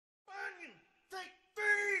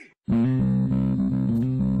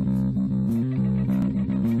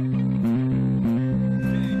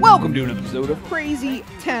Welcome to an episode of Crazy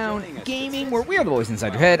Town Gaming, where we are the voice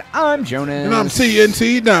inside your head. I'm Jonas. And I'm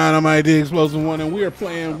TNT Dinomight, the Explosive One, and we are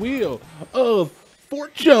playing Wheel of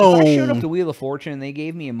Fortune. If I showed up to Wheel of Fortune and they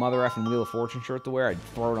gave me a mother effing Wheel of Fortune shirt to wear, I'd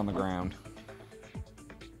throw it on the ground.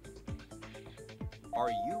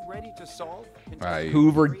 Are you ready to solve?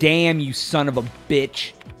 Hoover, damn you son of a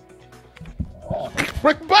bitch.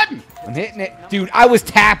 Click button! I'm hitting it. Dude, I was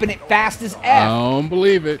tapping it fast as F. I don't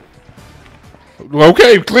believe it.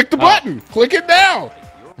 Okay, click the button. Click it now.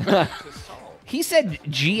 He said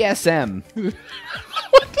GSM.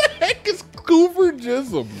 What the heck is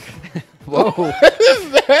Hoovergism? Whoa. What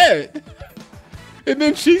is that? And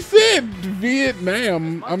then she said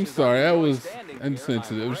Vietnam. I'm sorry, that was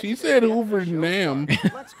insensitive. She said Hoover Nam.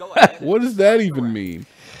 What does that even mean?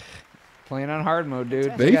 Playing on hard mode,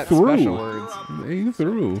 dude. They got threw. special words. They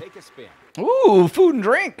threw. Ooh, food and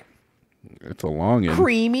drink. It's a long one.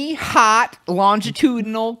 Creamy, hot,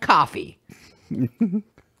 longitudinal coffee.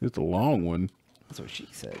 It's a long one. That's what she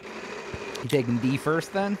said. You taking D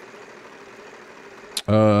first then?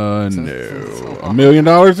 No. $1 million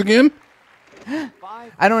again?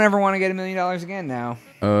 I don't ever want to get $1 million again now.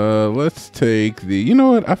 Let's take the. You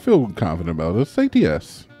know what? I feel confident about it. Let's take the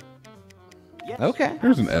S. Okay.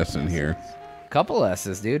 There's an S in here. Couple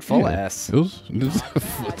S's, dude. Full Yeah. S.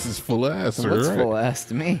 This is full of S. It looks right? full S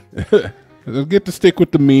to me. I get to stick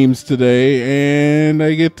with the memes today, and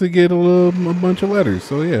I get to get a bunch of letters.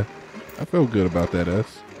 So yeah, I feel good about that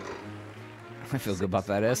S. I feel good about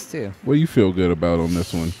that S too. What do you feel good about on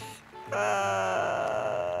this one?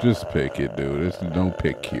 Just pick it, dude. Don't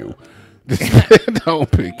pick Q. Don't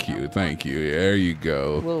pick Q. Thank you. There you A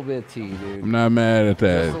go. little bit of T, dude. I'm not mad at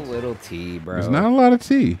that. Just a little T, bro. There's not a lot of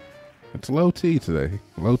T. It's low T today.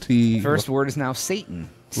 Low T. First word is now Satan.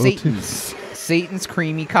 Low T. Satan's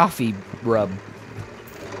creamy coffee rub.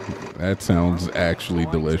 That sounds actually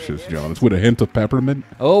delicious, Jonas. With a hint of peppermint.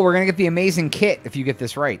 Oh, we're gonna get the amazing kit if you get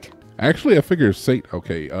this right. Actually, I figure Satan.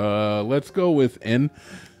 Okay, let's go with N.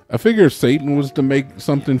 I figure Satan was to make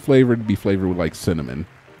something flavored be flavored with like cinnamon.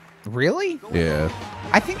 Really? Yeah.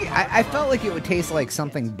 I think I felt like it would taste like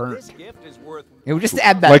something burnt. It would just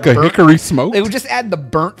add that Like a burnt, hickory smoke? It would just add the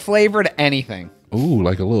burnt flavor to anything. Ooh,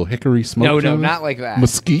 like a little hickory smoke? No, Jonas? not like that.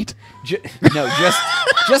 Mesquite? No,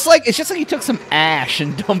 just like it's just like you took some ash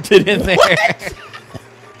and dumped it in there.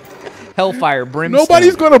 Hellfire, brimstone.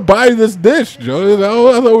 Nobody's going to buy this dish, Jonas. I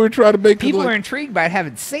thought we were trying to make People it are intrigued by it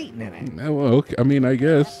having Satan in it. Well, okay. I mean, I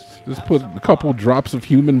guess. Just put a couple drops of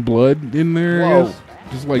human blood in there. I Whoa. guess.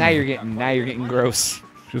 Just like, Now you're getting gross.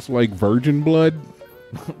 just like virgin blood.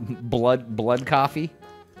 Blood coffee.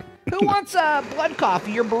 Who wants blood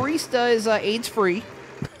coffee? Your barista is AIDS free.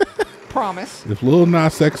 Promise. If Lil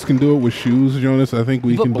Nas X can do it with shoes, Jonas, I think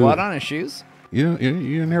we Put can blood do it. on his shoes? You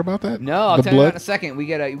didn't hear about that? No, I'll The tell you blood? that in a second. We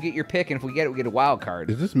get you get your pick, and if we get it, we get a wild card.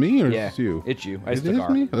 Is this me or Yeah, is this you? it's you. I It just took is R.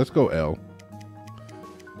 me? Let's go L.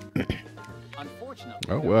 Unfortunately,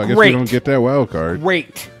 Oh, well, I guess Great. we don't get that wild card.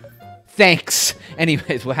 Great. Thanks.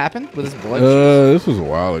 Anyways, what happened with his blood? This was a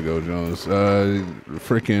while ago, Jonas.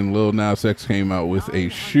 Freaking Lil Nas X came out with a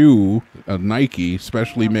shoe, a Nike,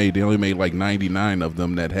 specially made. They only made like 99 of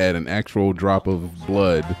them that had an actual drop of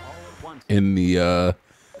blood in the.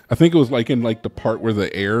 I think it was like in like the part where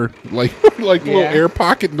the air, like little air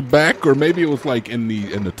pocket in the back, or maybe it was like in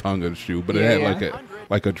the tongue of the shoe, but it had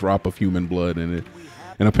like a drop of human blood in it.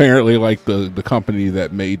 And apparently, like the company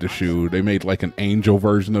that made the shoe, they made like an angel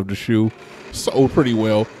version of the shoe, sold pretty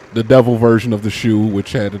well. The devil version of the shoe,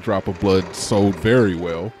 which had a drop of blood, sold very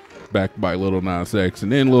well, backed by Lil Nas X.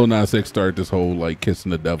 And then Lil Nas X started this whole like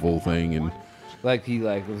kissing the devil thing, and Like he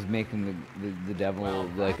was making the devil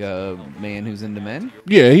like a man who's into men.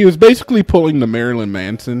 yeah, he was basically pulling the Marilyn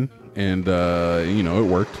Manson, and it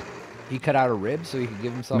worked. He cut out a rib so he could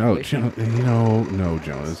give himself No, away from no,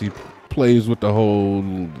 Jonas. He plays with the whole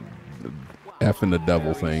F and the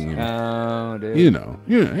devil thing. And, Oh, dude. you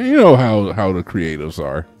know how the creatives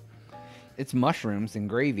are. It's mushrooms and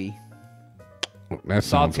gravy. That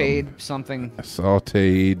sounds Sauteed something.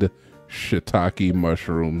 sauteed shiitake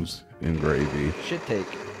mushrooms and gravy. Shit take.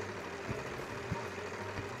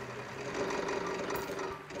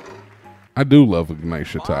 I do love a nice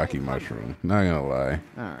shiitake mushroom. Not gonna lie.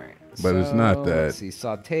 All right. But it's not that. Let's see.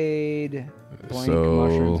 Sauteed blank So-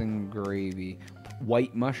 mushrooms and gravy.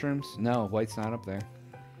 White mushrooms? No, white's not up there.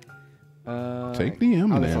 Take the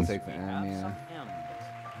M I guess I'll then. take the M, yeah.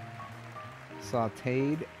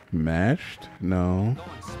 Sauteed. Mashed? No.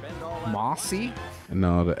 Mossy?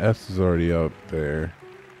 No, the S is already up there.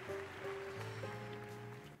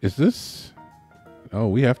 Is this? Oh,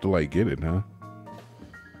 we have to like get it, huh?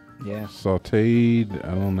 Yeah. Sauteed.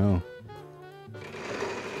 I don't know.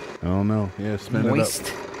 I don't know. Yeah, spin Moist.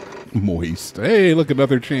 it up. Moist. Hey, look,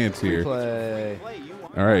 another chance here. Play. Play you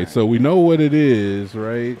want. All right, so we know what it is,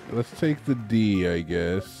 right? Let's take the D, I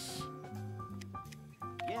guess,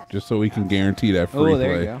 Yes. just so we can guarantee that free Oh,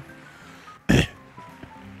 there play. you go.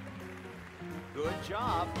 Good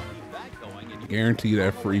job. Keep that going. And you Guarantee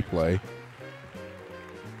that free play.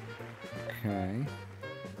 Okay.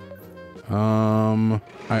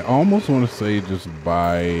 I almost want to say just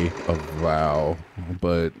buy a vowel,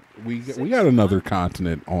 but we got another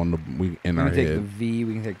continent on in We our can take the head. V.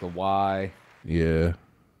 We can take the Y. Yeah.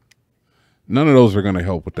 None of those are going to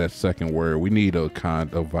help with that second word. We need a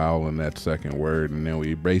vowel in that second word, and then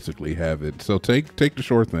we basically have it. So take the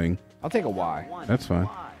short thing. I'll take a Y. won. That's fine.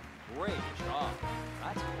 Why? Great job.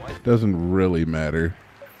 That's quite. Doesn't really matter. If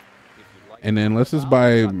you'd like And then let's just buy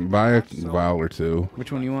a vowel or two.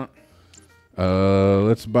 Which one you want?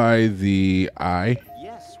 Let's buy the I.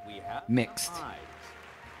 Yes, we have Mixed. eyes.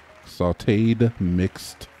 Sauteed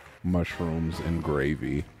mixed mushrooms and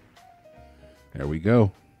gravy. There we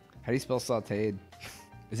go. How do you spell sauteed?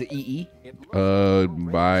 Is it EE? It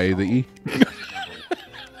looks By the E.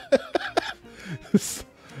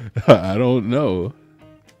 I don't know.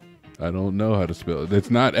 I don't know how to spell it.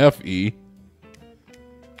 It's not F-E.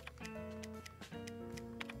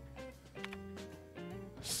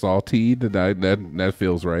 Salteed. That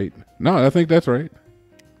feels right. No, I think that's right.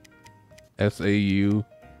 Sauteed.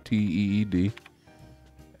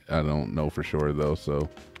 I don't know for sure though, so.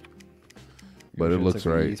 But it looks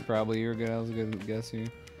right. He's probably your good. That was a good guess here.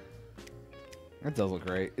 That does look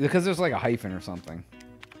right because there's like a hyphen or something,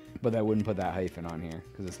 but I wouldn't put that hyphen on here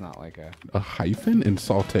because it's not like a. A hyphen in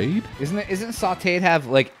sauteed? Isn't it? Isn't sauteed have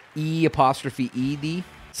like E apostrophe ED?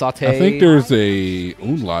 Sauteed. I think there's a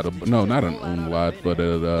umlaut. No, not an umlaut, but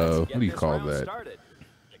a what do you call that? started.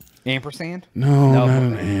 ampersand. No, No. not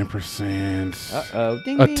an ampersand.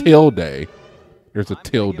 Ding A ding. tilde. There's a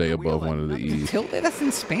tilde above one of the E's. Tilde. That's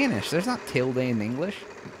in Spanish. There's not tilde in English.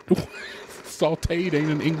 Sauteed ain't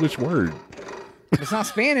an English word. It's not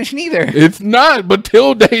Spanish neither. It's not, but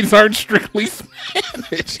tildes aren't strictly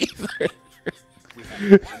Spanish either.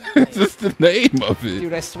 It's just the name of it.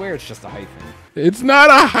 Dude, I swear it's just a hyphen. It's not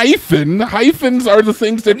a hyphen. Hyphens are the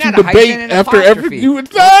things that you Not a hyphen debate and after every. apostrophe.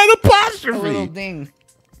 It's not an A little apostrophe. ding.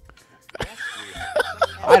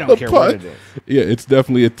 I don't care what it is. Yeah, it's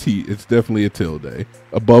definitely a T. It's definitely a tilde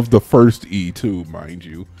above the first E too, mind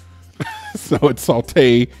you. So it's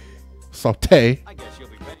saute. I guess you'll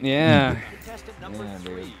be ready. Yeah. Contestant number Yeah,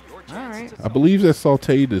 3. dude. Your All right. chances to I believe that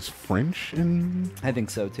sauteed is French in. I think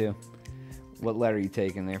so too. What letter are you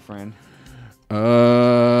taking there, friend?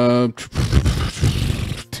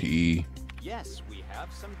 T. Yes, we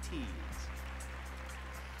have some T's.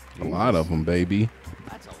 A lot of them, baby.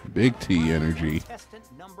 That's a Big T energy. contestant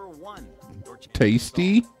number 1. Your chance to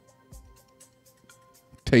Tasty.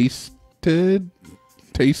 Tasted.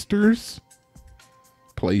 Tasters.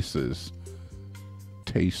 Places.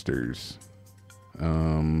 Tasters.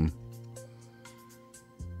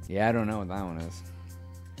 Yeah, I don't know what that one is.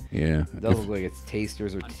 Yeah. It does if- look like it's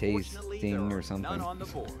tasters or Unfortunately, tasting there or are something. none on the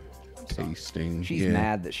board. I'm sorry. tasting. She's yeah.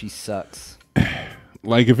 mad that she sucks.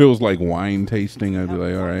 Like if it was like wine tasting, I'd be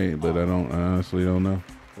like, all right, but I honestly don't know.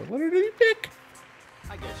 What letter did you pick?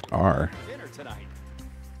 I guess R. you're dinner tonight.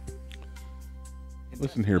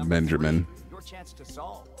 Listen here, Number Benjamin. 3, your chance to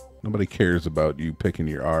solve. Nobody cares about you picking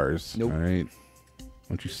your R's. Nope. All right. Why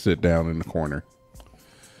don't you sit down in the corner?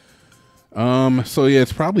 So yeah,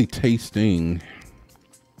 it's probably tasting.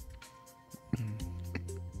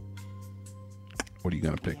 What are you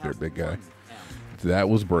gonna pick there, big guy? That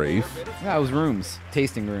was brave. Yeah, it was rooms.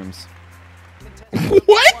 Tasting rooms.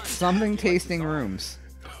 What? Something tasting rooms.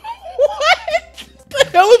 What the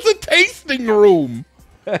hell is a tasting room?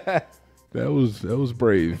 That was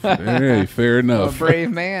brave. Hey, fair A enough.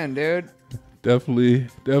 brave man, dude. Definitely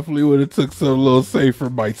would have took some little safe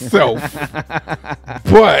for myself.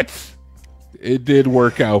 But it did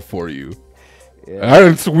work out for you.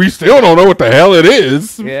 Yeah. We still don't know what the hell it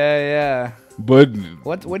is. Yeah. But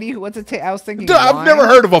What's I was thinking. I've wine. never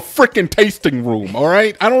heard of a freaking tasting room, all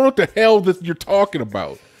right? I don't know what the hell you're talking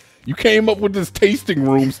about. You came up with this tasting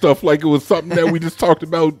room stuff like it was something that we just talked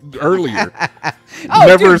about earlier. Oh,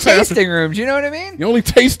 Never dude, has happened. tasting rooms. You know what I mean? The only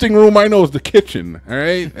tasting room I know is the kitchen, all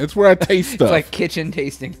right? That's where I taste stuff. It's like kitchen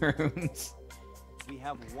tasting rooms. We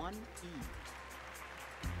have 1 E.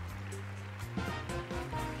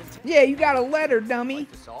 Yeah, you got a letter, dummy.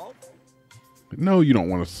 To solve? No, you don't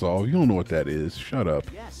want to solve. You don't know what that is. Shut up.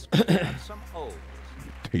 Yes, we have some O's.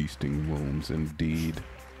 Tasting rooms, indeed.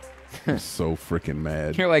 I'm so freaking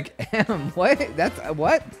mad. You're like, what? That's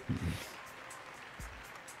what?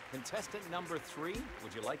 Contestant number 3,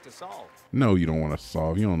 would you like to solve? No, you don't want to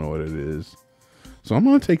solve. You don't know what it is. So I'm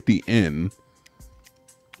going to take the N.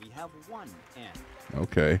 We have 1 N.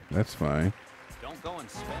 Okay, that's fine. Don't go and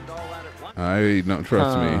spend all that at once. I don't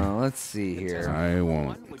trust me. Let's see here. I won't.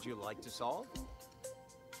 One, would you like to solve?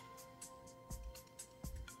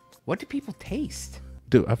 What do people taste?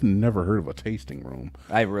 Dude, I've never heard of a tasting room.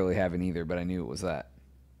 I really haven't either, but I knew it was that.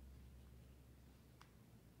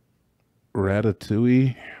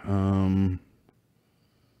 Ratatouille.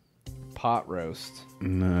 Pot roast.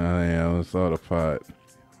 Nah, yeah, I thought of pot.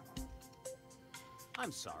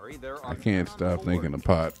 I'm sorry, there are I can't stop thinking of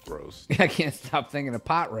pot roast. I can't stop thinking of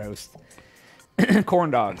pot roast.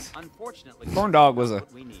 Corn dogs. Unfortunately, Corn dog was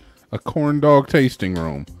what we need. A corn dog tasting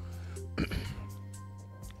room.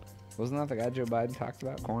 Wasn't that the guy Joe Biden talked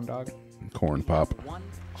about? Corn dog? Corn pop. One,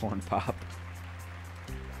 Corn pop.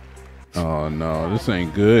 Oh no, this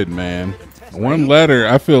ain't good, man. One letter,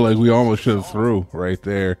 I feel like we almost should have threw right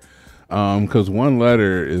there. Because one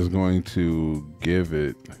letter is going to give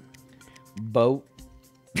it Boat.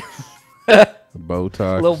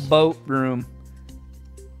 Botox. Little boat room.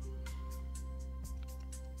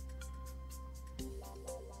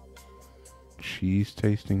 Cheese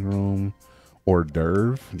tasting room. Hors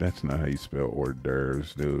d'oeuvre. That's not how you spell hors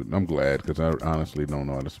d'oeuvres, dude. I'm glad because I honestly don't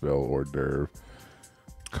know how to spell hors d'oeuvre.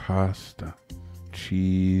 Costa.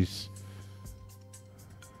 Cheese.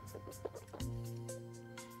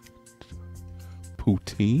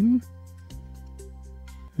 Poutine?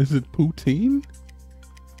 Is it poutine?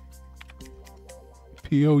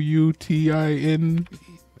 Poutine?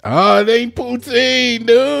 Ah, it ain't poutine,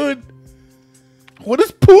 dude. What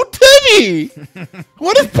is poutine?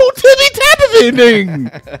 What is poutine type of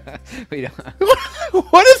ending? We don't.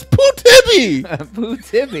 What is poutine?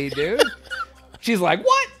 Poutibby, dude. She's like,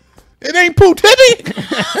 what? It ain't poutine.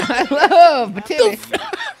 I love Poutibby.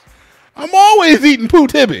 I'm always eating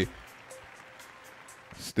poutine.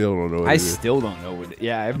 Still don't know what I it is. still don't know what.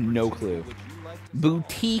 Yeah, I have no clue.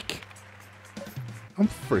 Boutique. I'm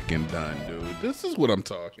freaking done, dude. This is what I'm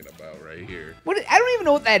talking about right here. What? I don't even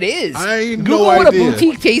know what that is. I ain't Google no what idea. a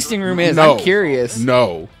boutique tasting room is. No. I'm curious.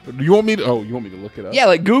 No. You want me to? Oh, you want me to look it up? Yeah,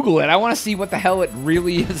 like Google it. I want to see what the hell it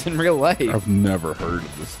really is in real life. I've never heard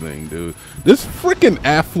of this thing, dude. This freaking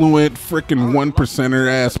affluent, freaking 1%er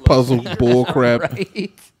ass puzzle bullcrap.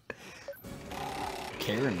 Right?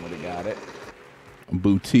 Karen would have got it.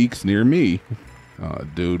 Boutiques near me.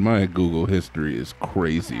 Dude, my Google history is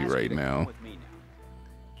crazy right now. With me now.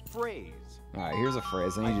 Phrase. All right, here's a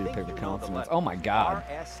phrase. I need you to think pick the you know consonants. letters Oh my God. R,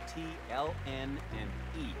 S, T, L, N, and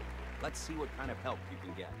E. Let's see what kind of help you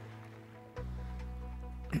can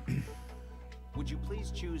get. Would you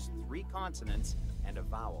please choose 3 consonants and a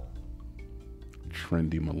vowel?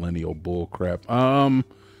 Trendy millennial bullcrap.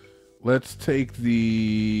 Let's take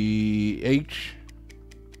the H.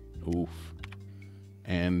 Oof.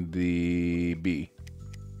 And the B.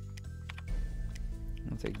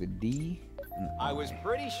 I'll take the D. and the I was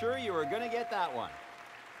pretty sure you were going to get that one.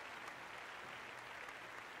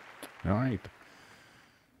 All right.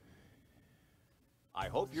 I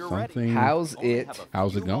hope you're Something- ready. How's Only it? have a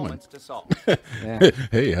How's few it going? moments to solve. Yeah.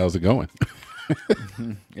 Hey, how's it going?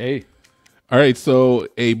 Hey. All right, so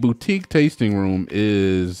a boutique tasting room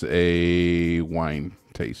is a wine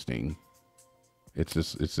tasting. It's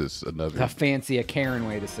just another. A fancy, a Karen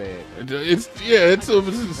way to say it. It's a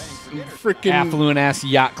freaking Affluent ass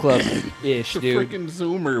yacht club ish, dude. freaking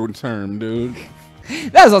Zoomer term, dude.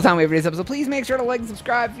 That was all the time we have for today's episode. Please make sure to like and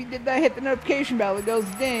subscribe. If you did that, hit the notification bell. It goes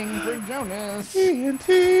ding for Jonas.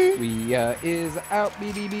 TNT. We is out.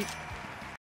 Beep beep beep.